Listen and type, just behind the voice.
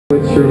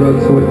What you're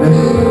about to witness.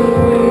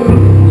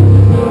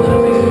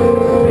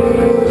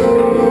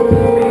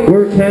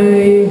 We're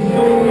Kennedy,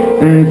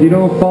 and if you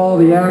don't follow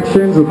the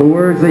actions of the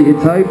words that you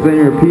type, then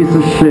you're a piece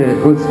of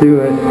shit. Let's do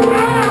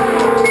it.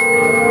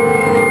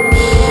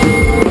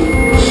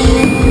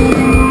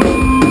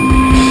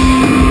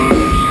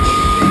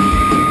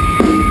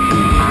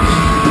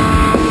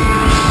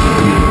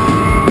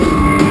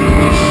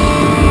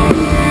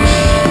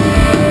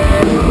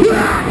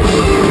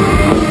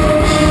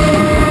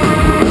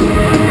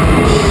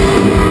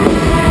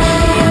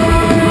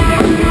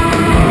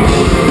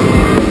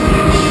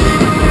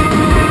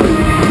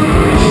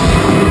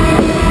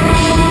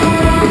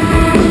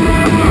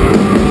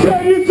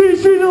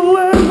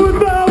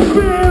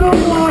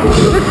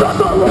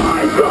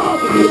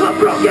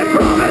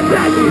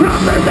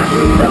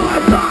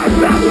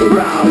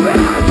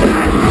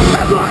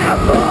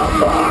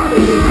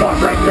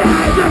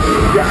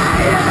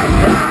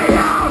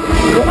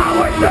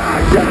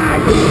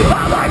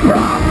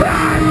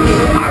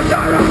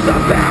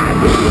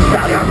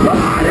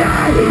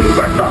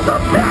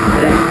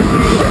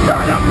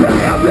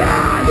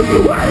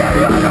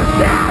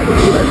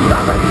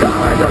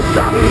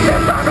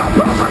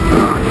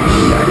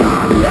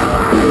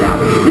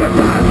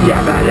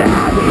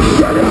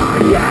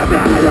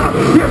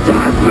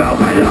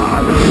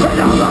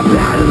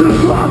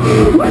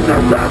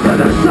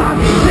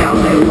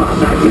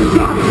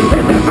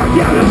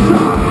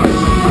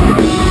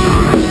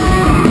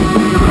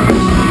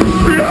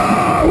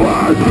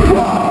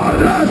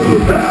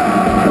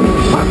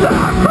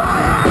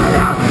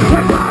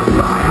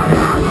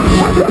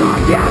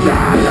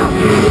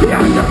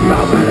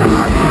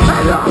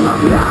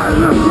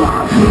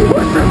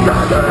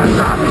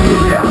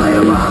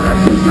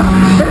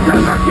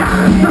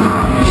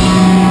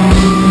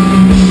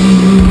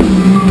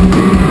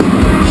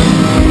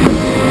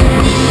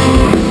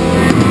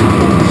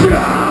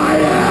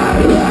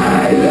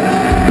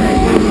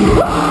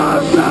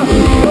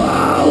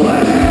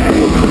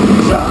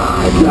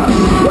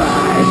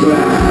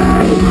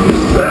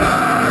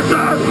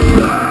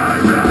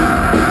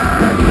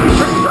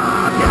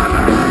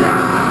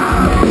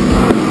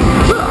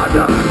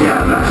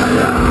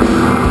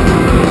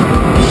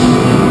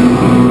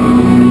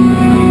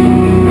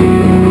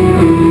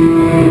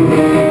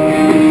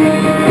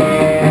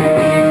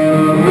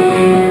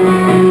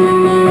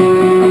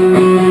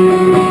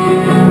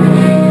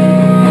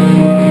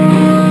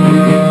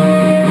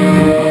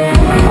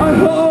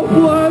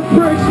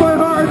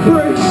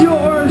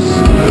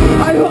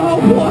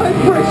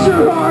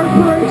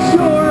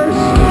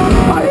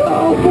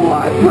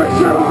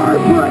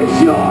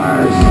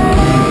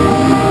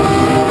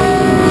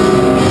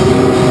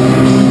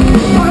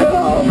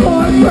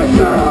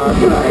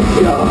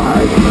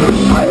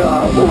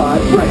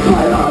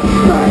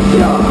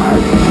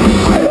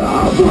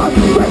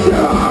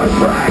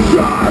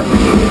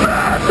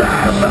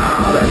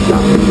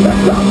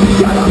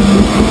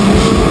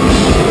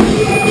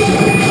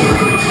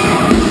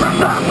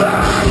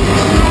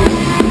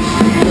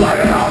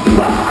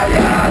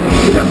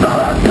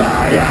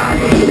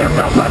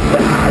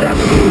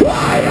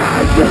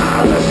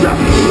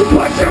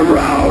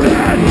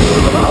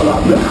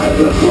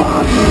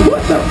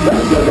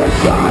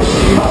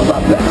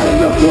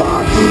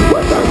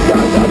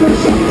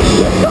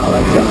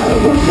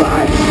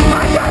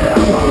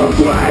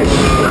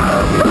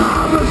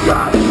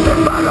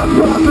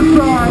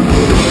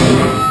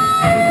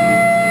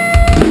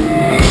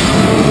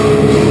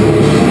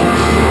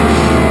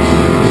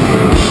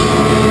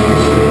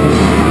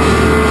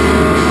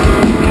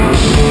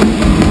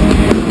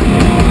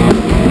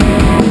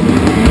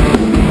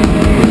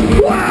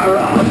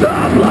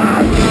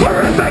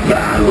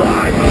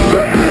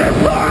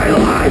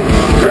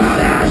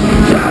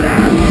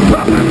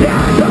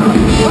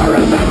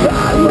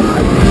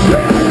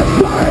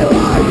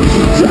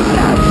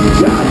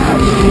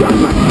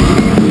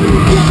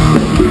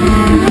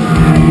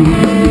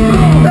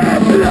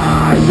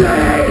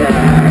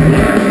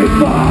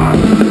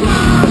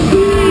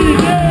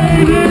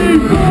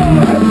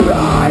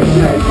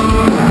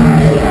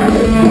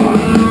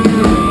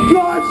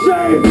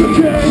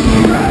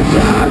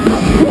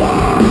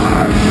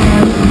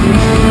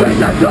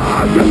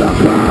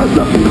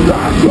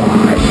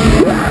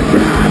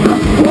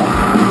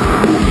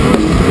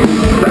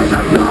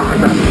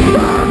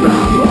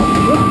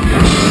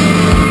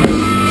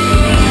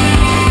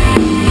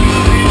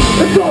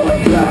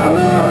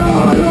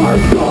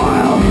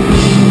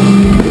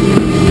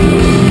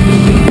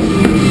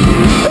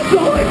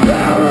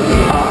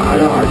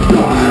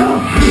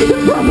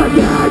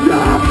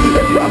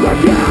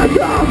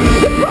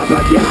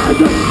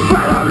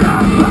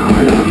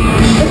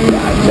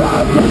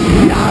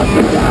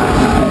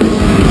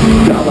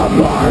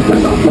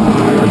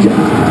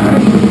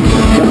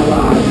 Come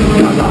on,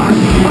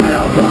 I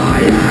don't buy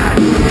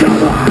it.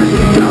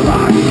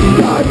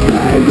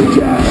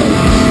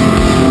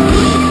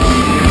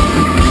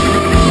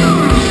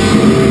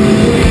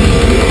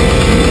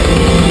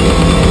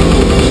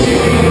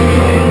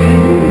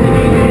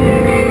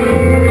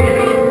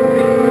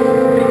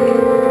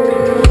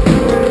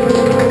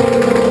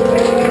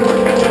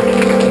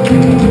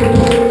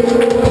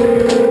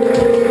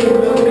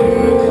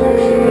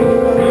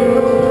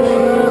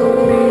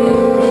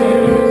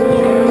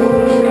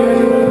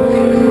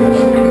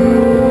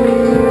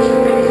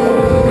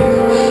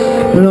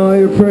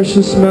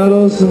 precious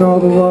metals and all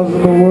the love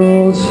in the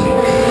world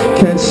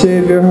can't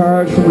save your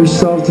heart from your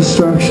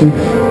self-destruction.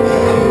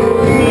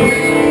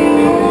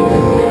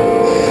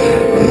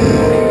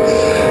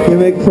 You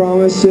make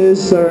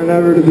promises that are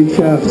never to be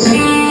kept.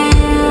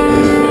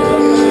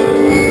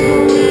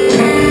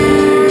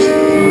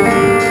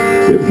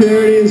 Your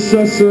purity is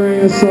just the ring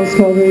of what's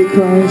called hate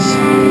crimes.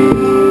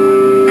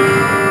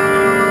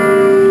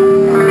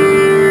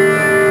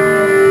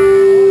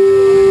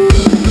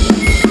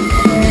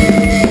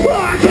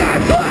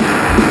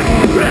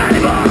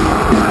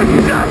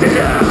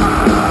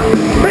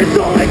 It's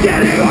only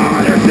getting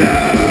harder to.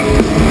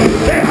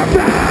 They are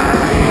back.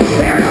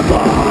 They're the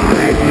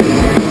boys.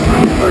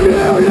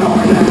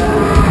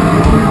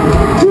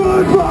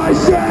 Goodbye,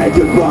 say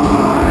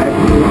goodbye.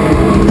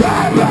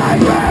 Goodbye,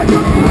 say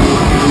goodbye.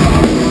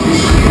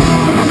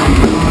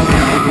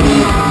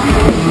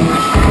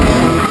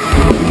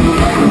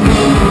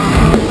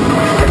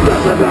 It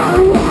doesn't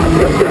matter what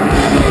you say.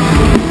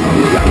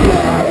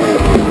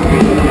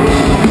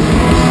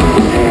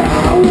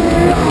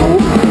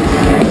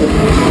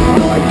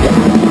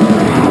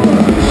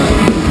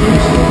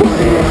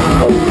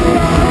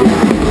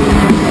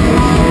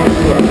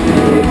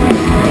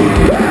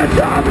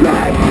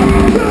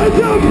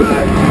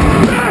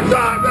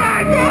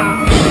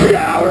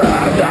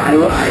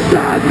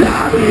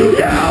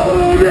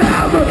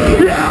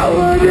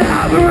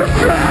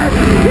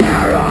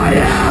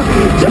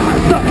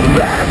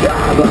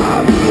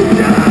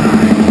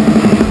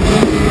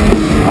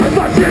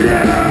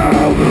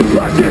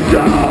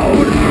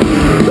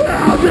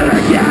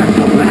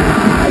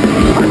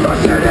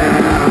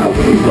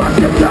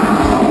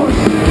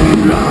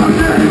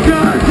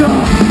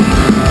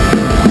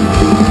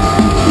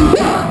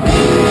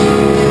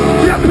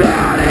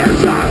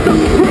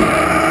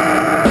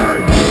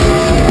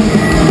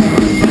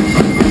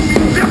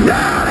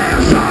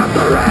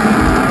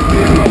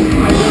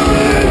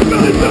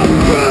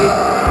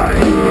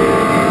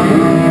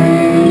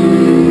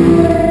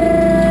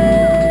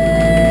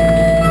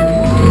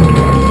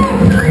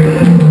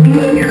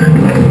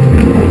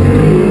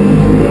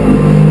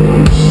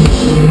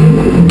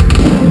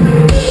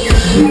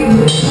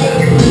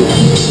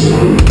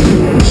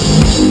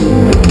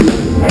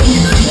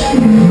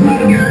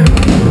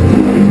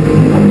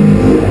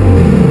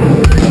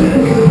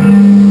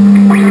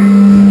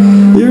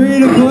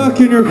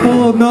 You're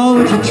full of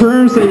knowledge and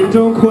terms that you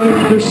don't quite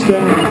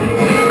understand.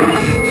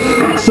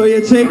 So you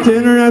take to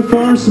internet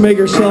forums to make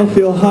yourself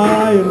feel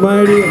high and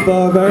mighty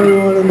above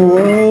everyone in the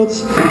world.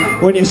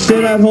 When you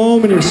sit at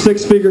home in your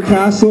six-figure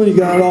castle and you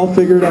got it all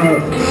figured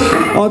out.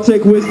 I'll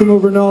take wisdom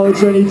over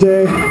knowledge any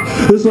day.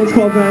 This one's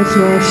called Van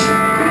Smash.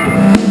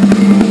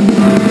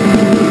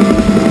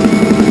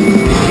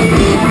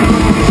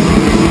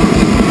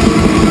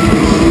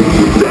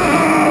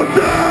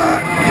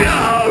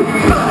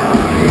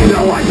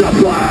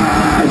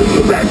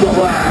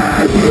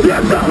 You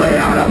tell me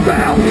how to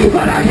feel,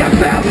 but I can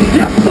feel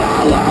you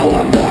follow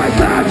a voice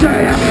that you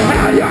hear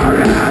in your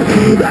head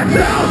that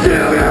tells you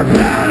you're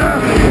better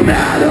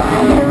than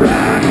all the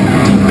rest.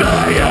 I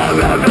am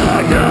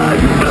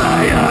neglected, I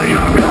am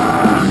your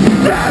God.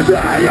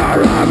 Tell me you're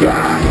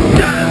wrong,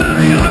 tell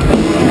me you're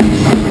poor.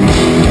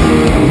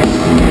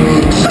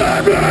 Tell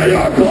me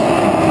you're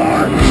poor.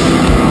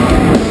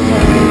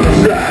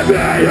 Tell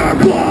me you're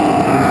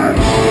poor.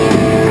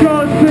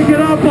 Guys, pick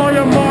it up all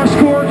your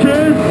Moshcore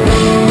kids.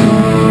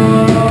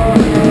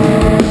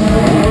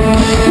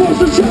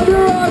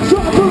 You're on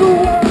top of the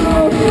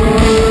world.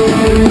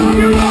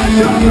 You're on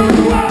top of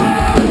the world.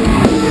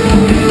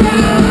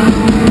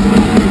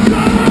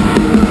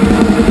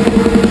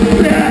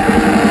 Yeah.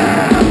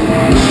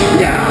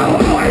 You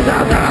always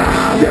have to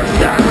have your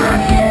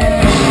stand.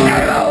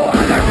 Even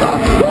when there's no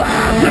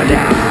left to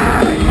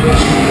die.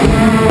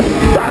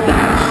 Have to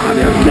have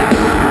your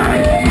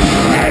stand.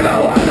 Even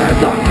when there's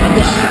no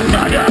left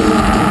to die.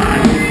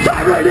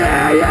 Every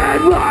day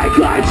in my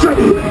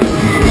country.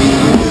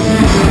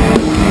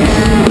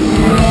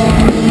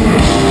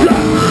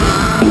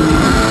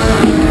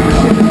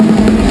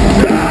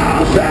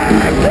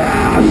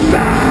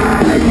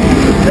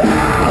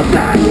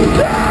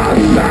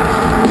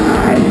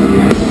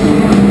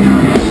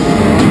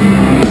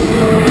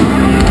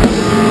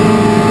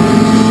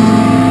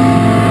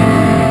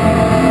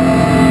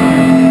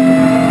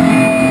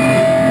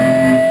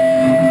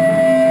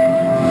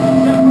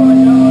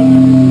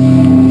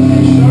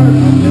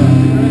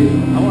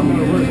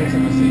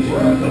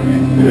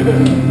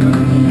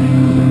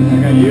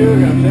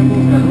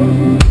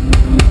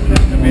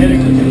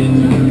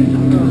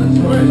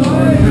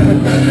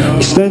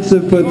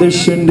 Extensive put this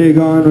shindig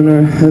on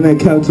and they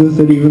kept with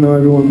it even though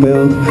everyone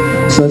bailed.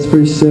 So that's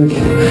pretty sick.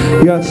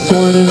 You got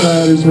Sworn In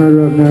Riders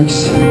Murder up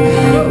next.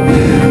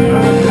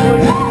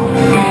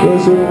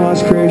 Those who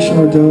lost creation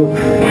were dope.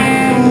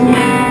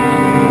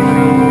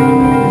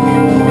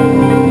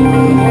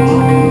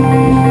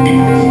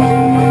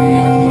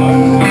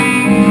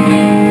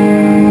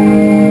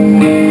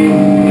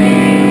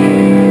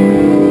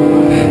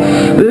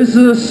 This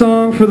is a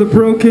song for the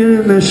broken,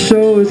 and this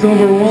show is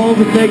overwhelmed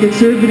with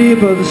negativity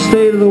about the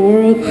state of the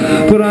world,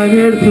 but I'm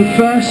here to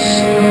profess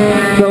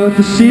that with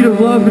the seed of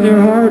love in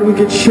your heart, we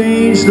can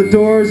change the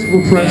doors of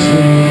oppression.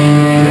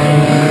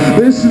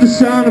 This is the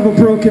sound of a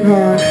broken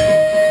heart.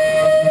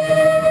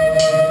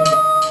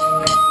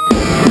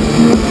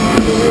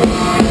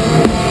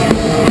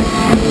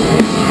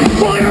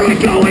 Well, here we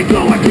go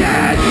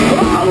again.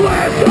 A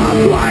list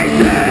of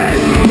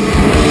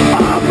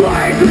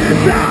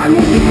places that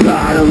will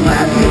not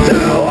left to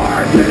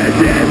earth in a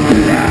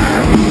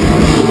disconnect.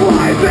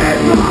 Life is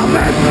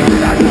promised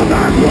in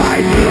another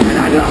place, in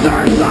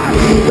another time.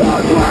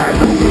 Those words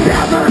will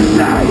never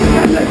say,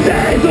 and the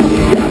days will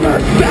never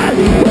spend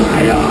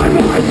right on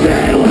my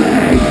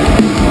ceiling,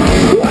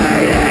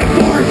 waiting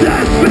for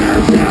despair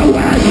to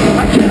end.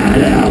 I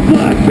can't help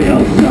but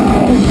feel so.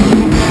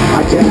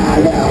 I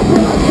can't help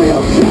but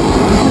feel so.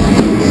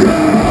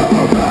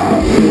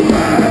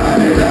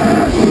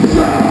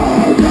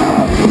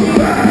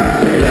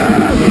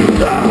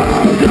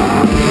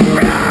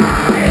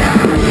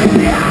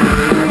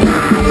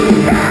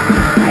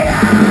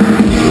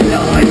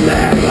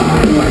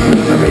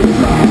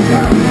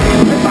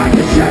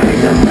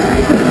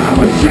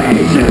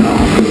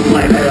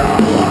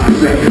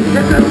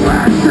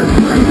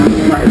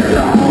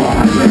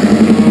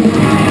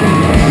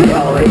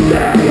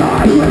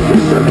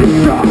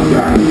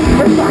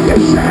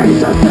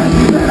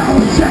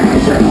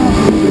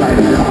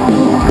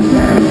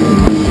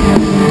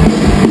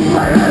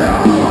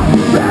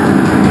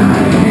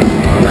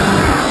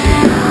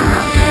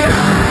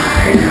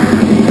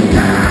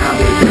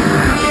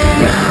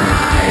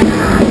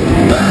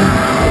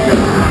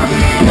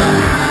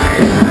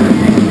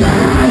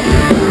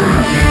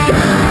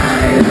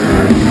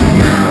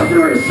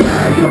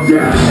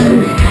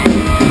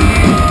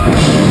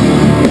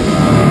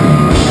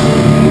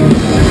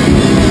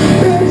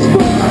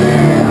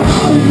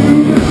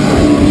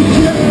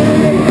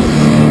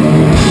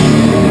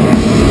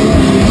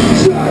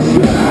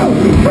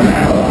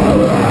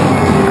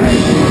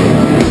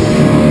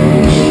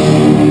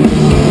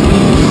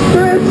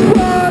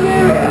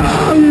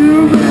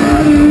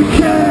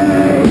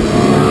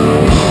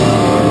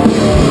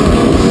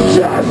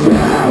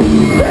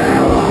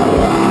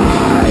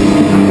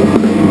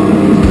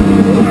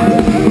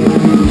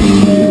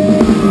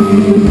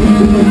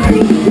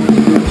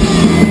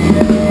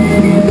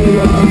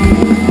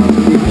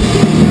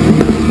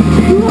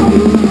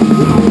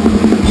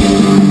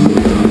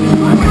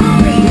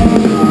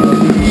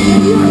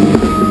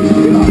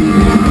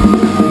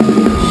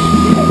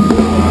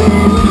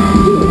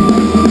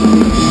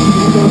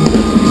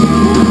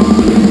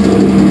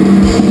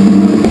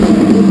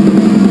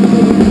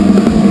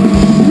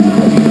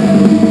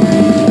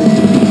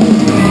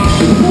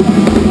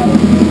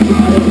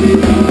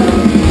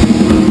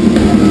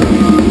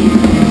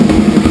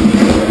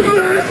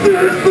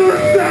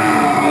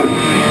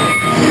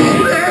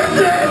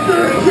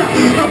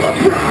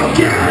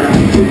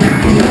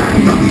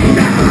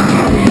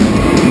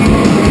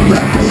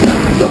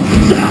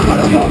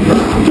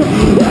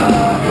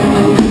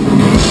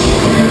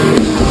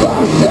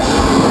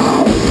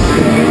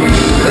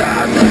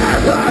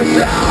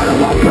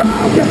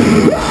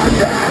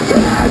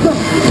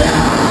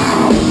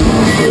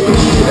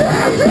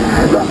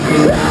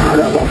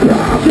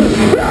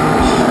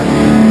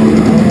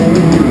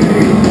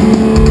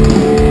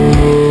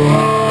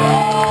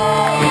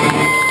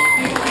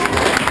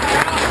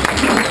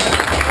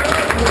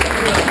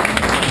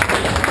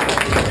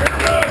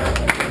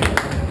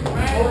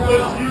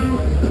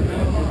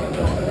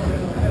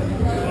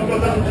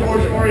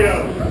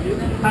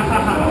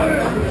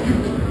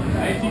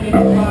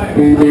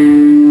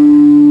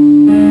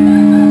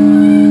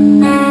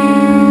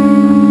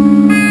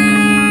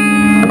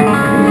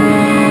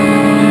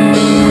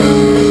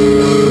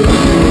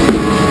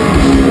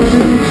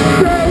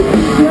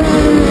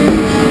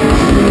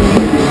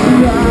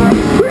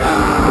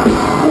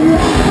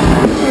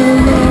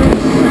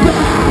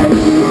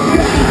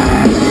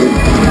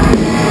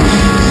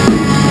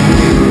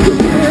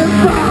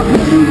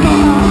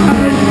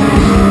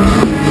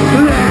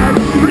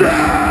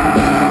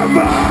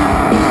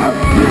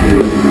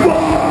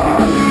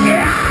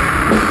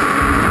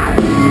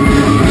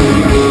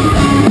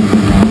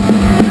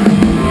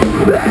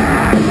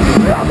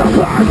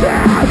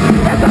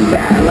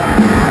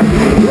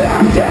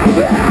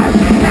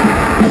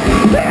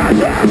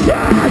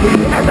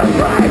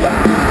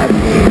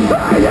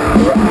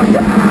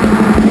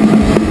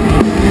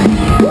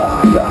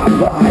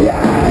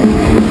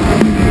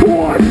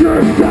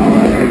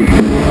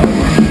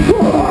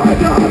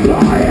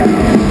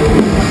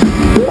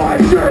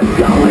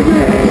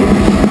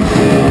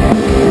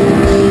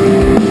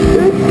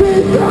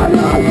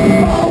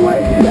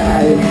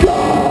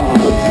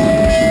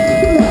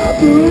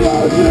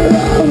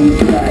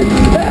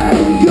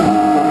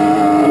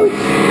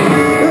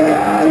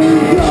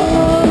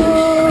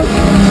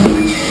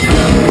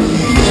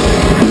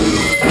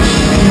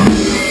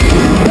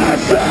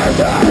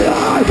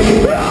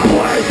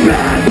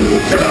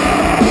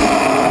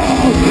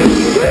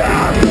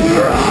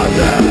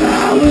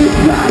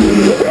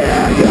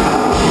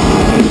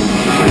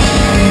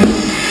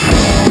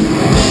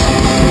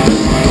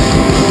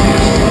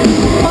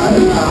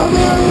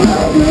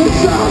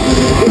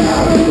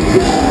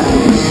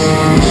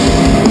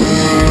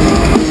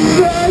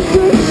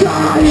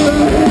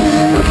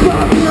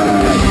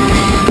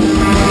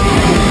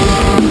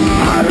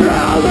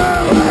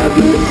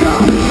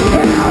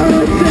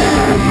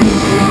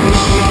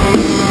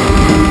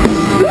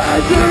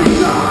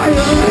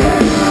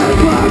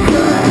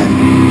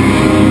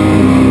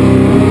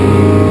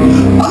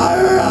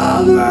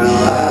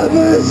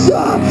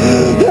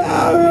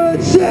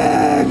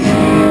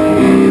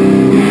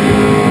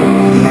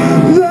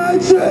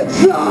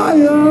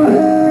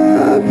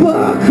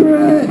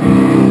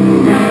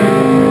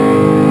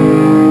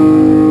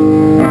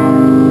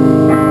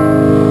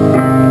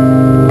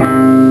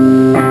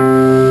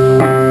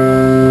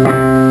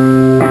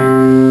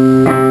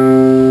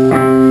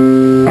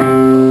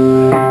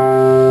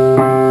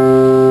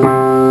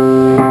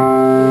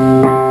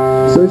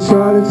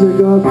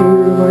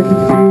 to my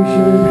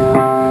confusion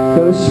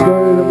that has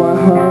spread into my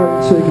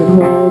heart and taken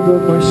hold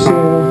of my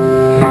soul.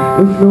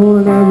 If no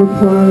one ever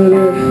planted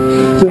it,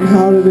 then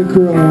how did it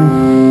grow?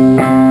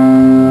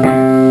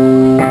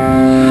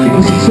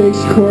 As it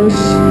takes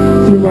course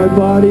through my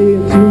body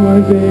and through my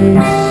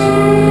veins,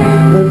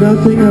 and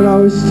nothing that I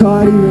was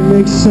taught even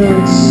makes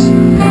sense.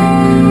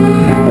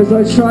 As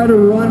I try to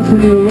run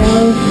from your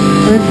love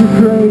and your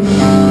grace,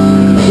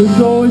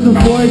 there's always a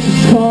voice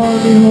that's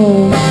calling me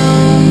home.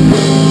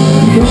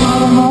 No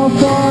matter how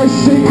far I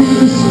sink into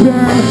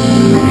despair, no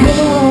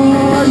matter how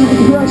hard the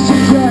depression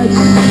gets,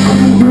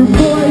 your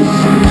voice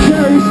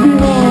carries me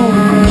home.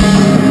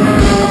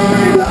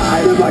 Every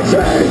night of my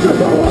dreams is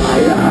a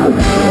light out.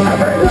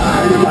 Every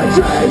night of my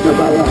dreams is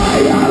a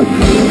light out.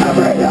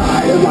 Every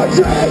night of my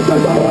dreams is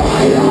a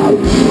light out.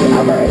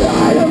 Every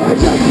night of my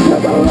dreams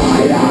is a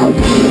light out.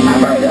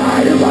 Every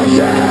night of my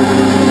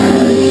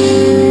dreams.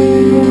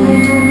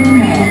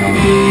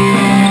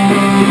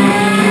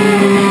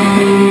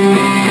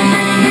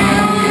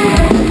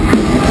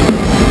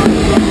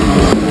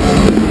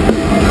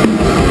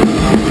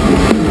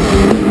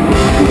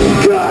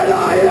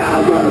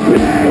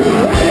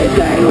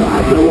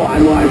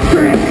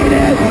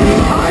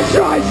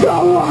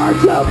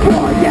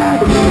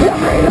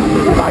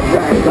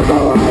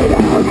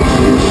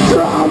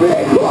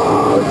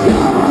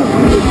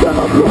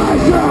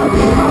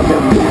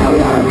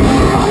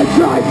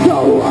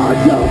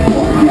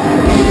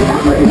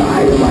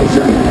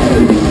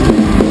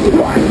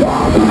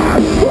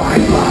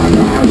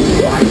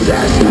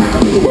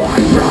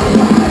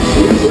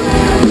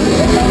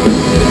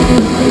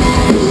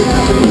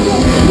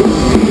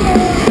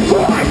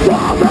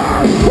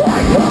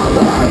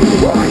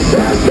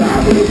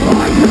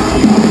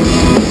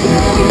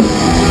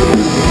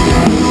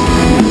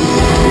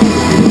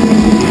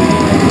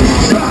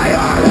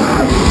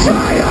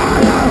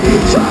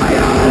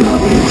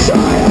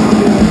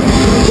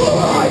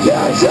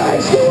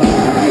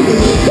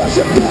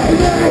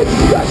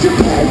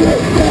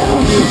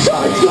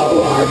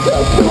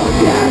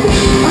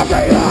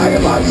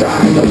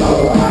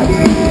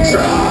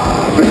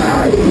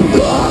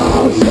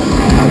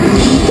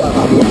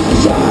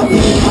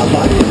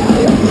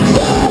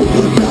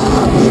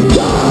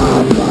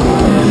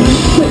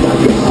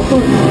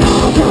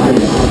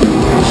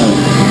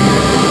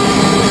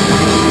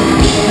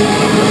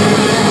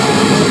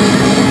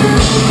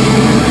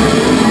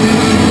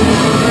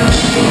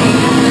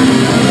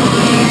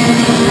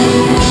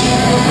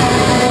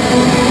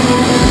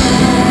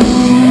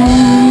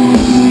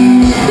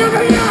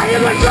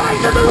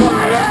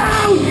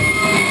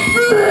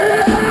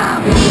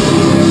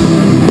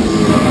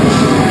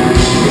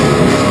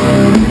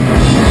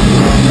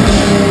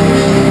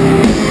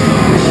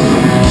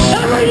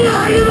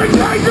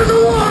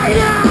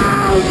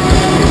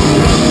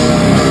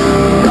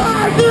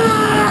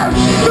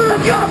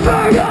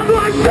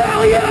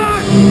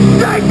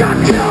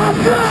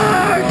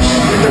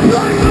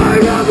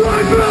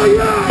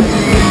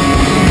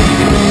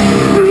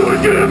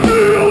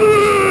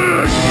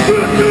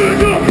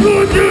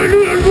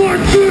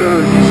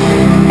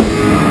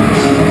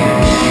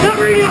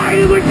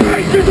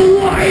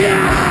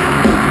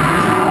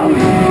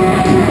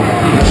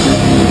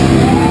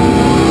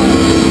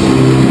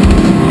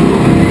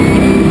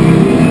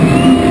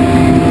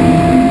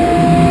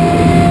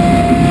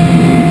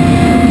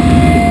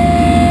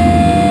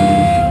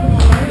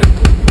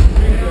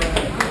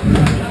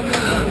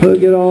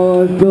 Look at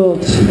all I've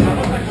built.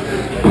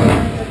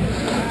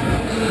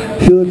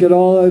 If you look at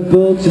all I've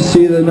built, you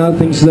see that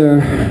nothing's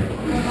there.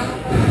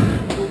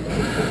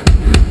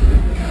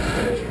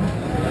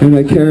 And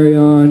I carry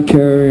on,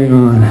 carrying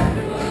on.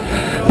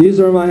 These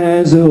are my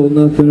hands that hold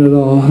nothing at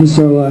all. This is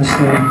our last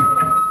time.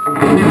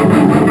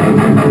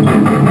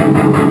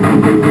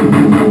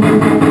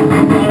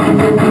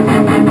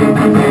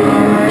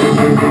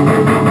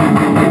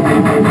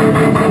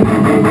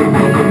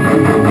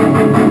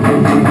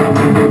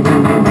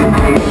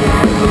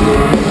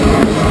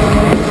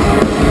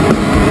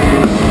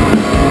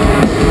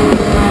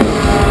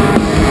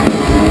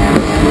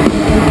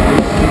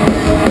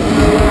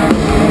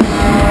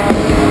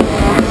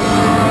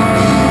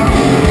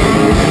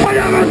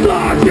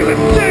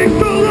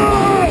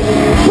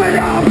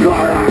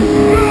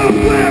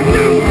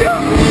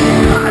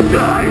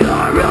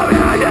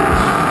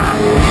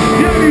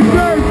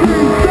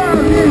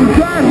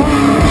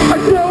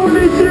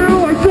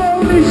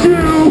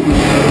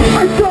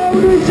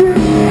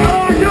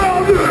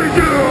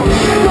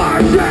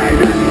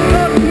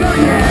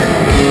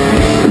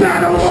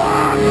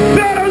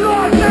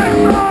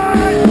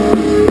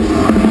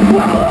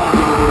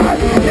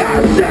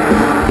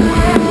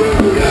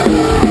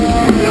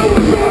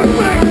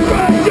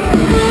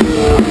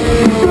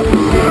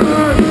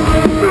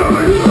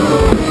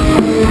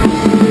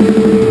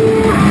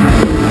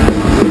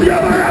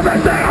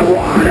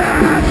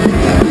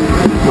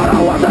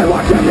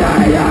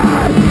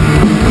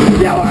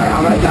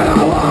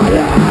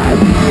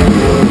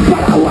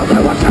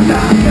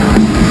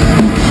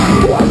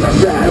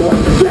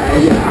 What's to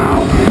say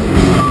now?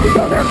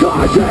 So they're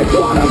gonna take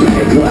one of me.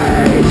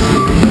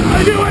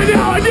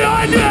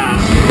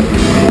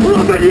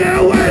 Look at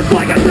you, it's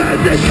like a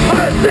sentence.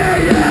 I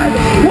see it,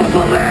 won't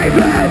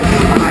believe it.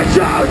 I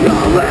chose to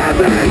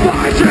live in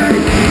my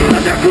dreams.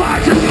 Let their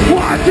flashes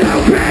want to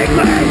pick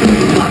me.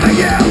 Loving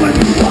you is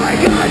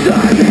like a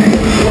disease.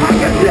 I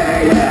can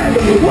see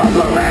it, won't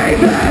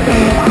believe it.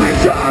 I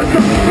chose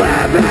to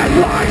live in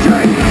my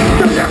dreams.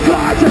 Let their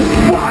flashes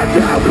want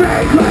to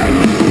pick me.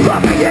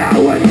 Loving you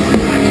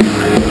is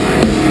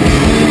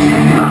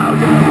how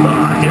the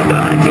fuck you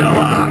gonna kill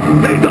her?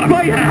 These are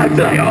my hands,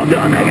 they all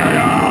done, they got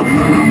off.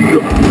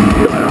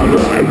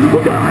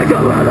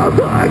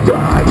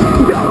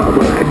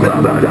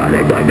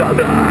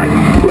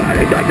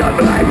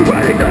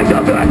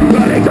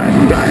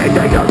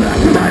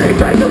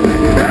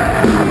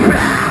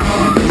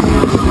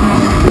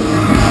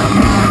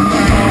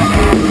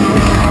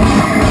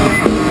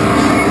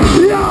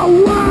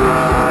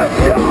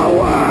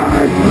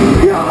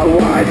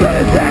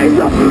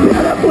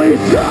 Please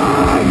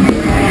stop!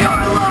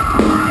 You're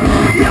alive!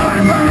 You're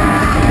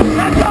alive!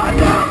 That's not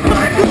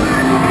my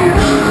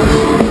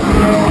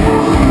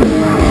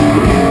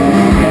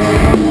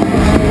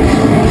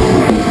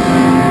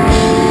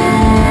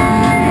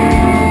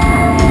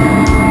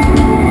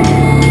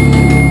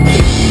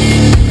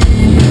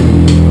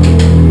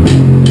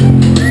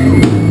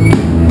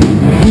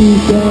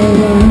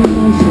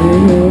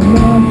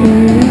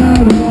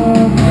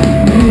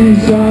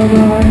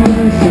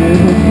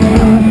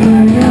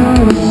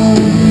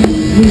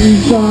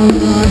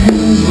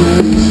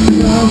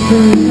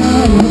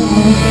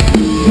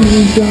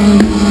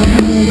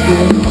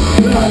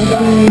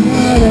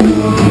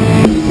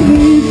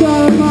These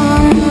are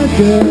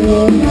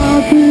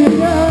my